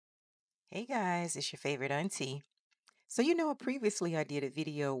Hey guys, it's your favorite auntie. Previously I did a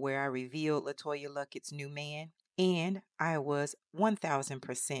video where I revealed Letoya Luckett's new man, and I was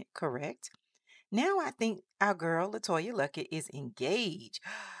 1000% correct. Now I think our girl Letoya Luckett is engaged.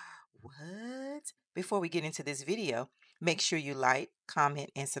 What? Before we get into this video, make sure you like,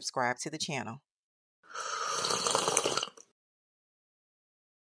 comment, and subscribe to the channel.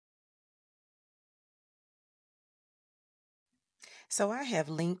 So I have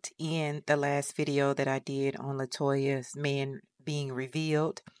linked in the last video that I did on Letoya's man being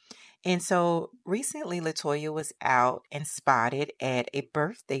revealed. And so recently, Letoya was out and spotted at a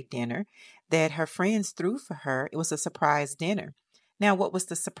birthday dinner that her friends threw for her. It was a surprise dinner. Now, what was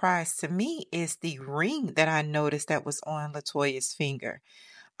the surprise to me is the ring that I noticed that was on Letoya's finger.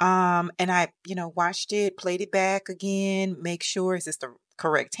 And I, watched it, played it back again, make sure is this the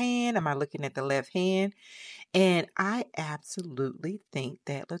correct hand? Am I looking at the left hand? And I absolutely think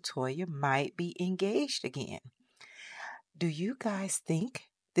that Letoya might be engaged again. Do you guys think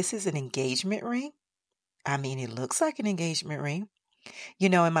this is an engagement ring? I mean, it looks like an engagement ring.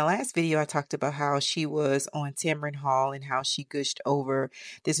 In my last video, I talked about how she was on Tamron Hall and how she gushed over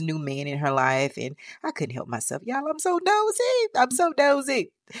this new man in her life. And I couldn't help myself. Y'all, I'm so nosy. I'm so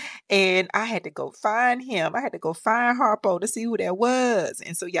nosy. And I had to go find him. I had to go find Harpo to see who that was.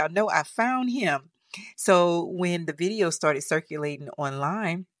 And so y'all know I found him. So when the video started circulating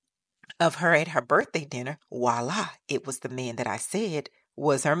online of her at her birthday dinner, voila, it was the man that I said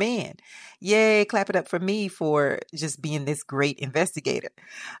was her man. Yay, clap it up for me for just being this great investigator.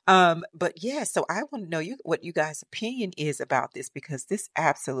 But yeah, so I want to know what you guys' opinion is about this, because this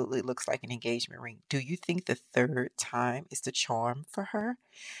absolutely looks like an engagement ring. Do you think the third time is the charm for her?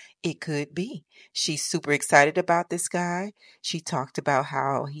 It could be. She's super excited about this guy. She talked about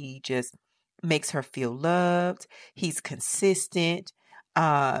how he just makes her feel loved. He's consistent.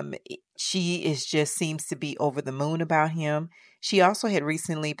 She is just seems to be over the moon about him. She also had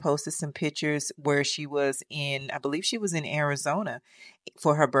recently posted some pictures where she was in, I believe she was in Arizona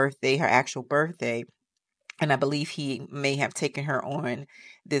for her birthday, her actual birthday. And I believe he may have taken her on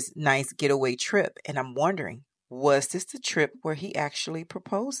this nice getaway trip. And I'm wondering, was this the trip where he actually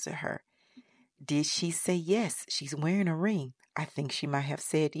proposed to her? Did she say yes? She's wearing a ring. I think she might have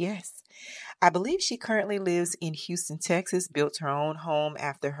said yes. I believe she currently lives in Houston, Texas, built her own home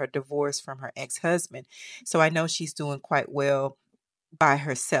after her divorce from her ex-husband. So I know she's doing quite well by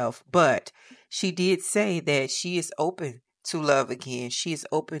herself, but she did say that she is open to love again. She is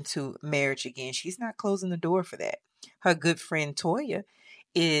open to marriage again. She's not closing the door for that. Her good friend Toya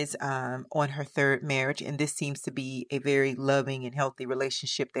is on her third marriage, and this seems to be a very loving and healthy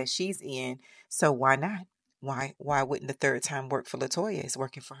relationship that she's in. So why not? Why wouldn't the third time work for Letoya? It's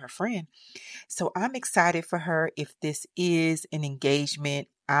working for her friend. So I'm excited for her. If this is an engagement,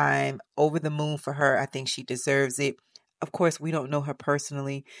 I'm over the moon for her. I think she deserves it. Of course, we don't know her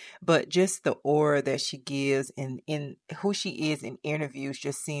personally, but just the aura that she gives and in who she is in interviews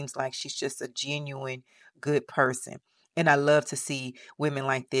just seems like she's just a genuine good person. And I love to see women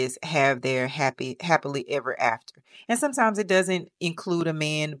like this have their happily ever after. And sometimes it doesn't include a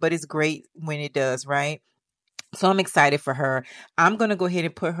man, but it's great when it does, right? So I'm excited for her. I'm going to go ahead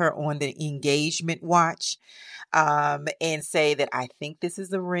and put her on the engagement watch, and say that I think this is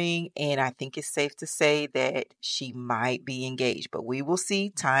the ring, and I think it's safe to say that she might be engaged. But we will see.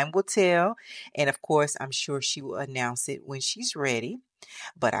 Time will tell. And of course, I'm sure she will announce it when she's ready.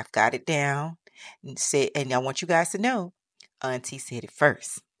 But I've got it down and I want you guys to know, Auntie said it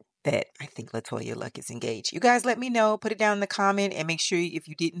first, that I think Letoya Luck is engaged. You guys let me know. Put it down in the comment, and make sure if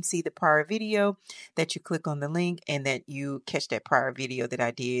you didn't see the prior video that you click on the link and that you catch that prior video that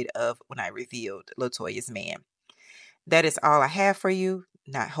I did of when I revealed Letoya's man. That is all I have for you.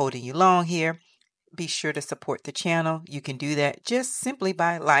 Not holding you long here. Be sure to support the channel. You can do that just simply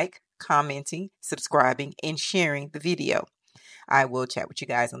by commenting, subscribing, and sharing the video. I will chat with you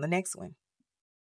guys on the next one.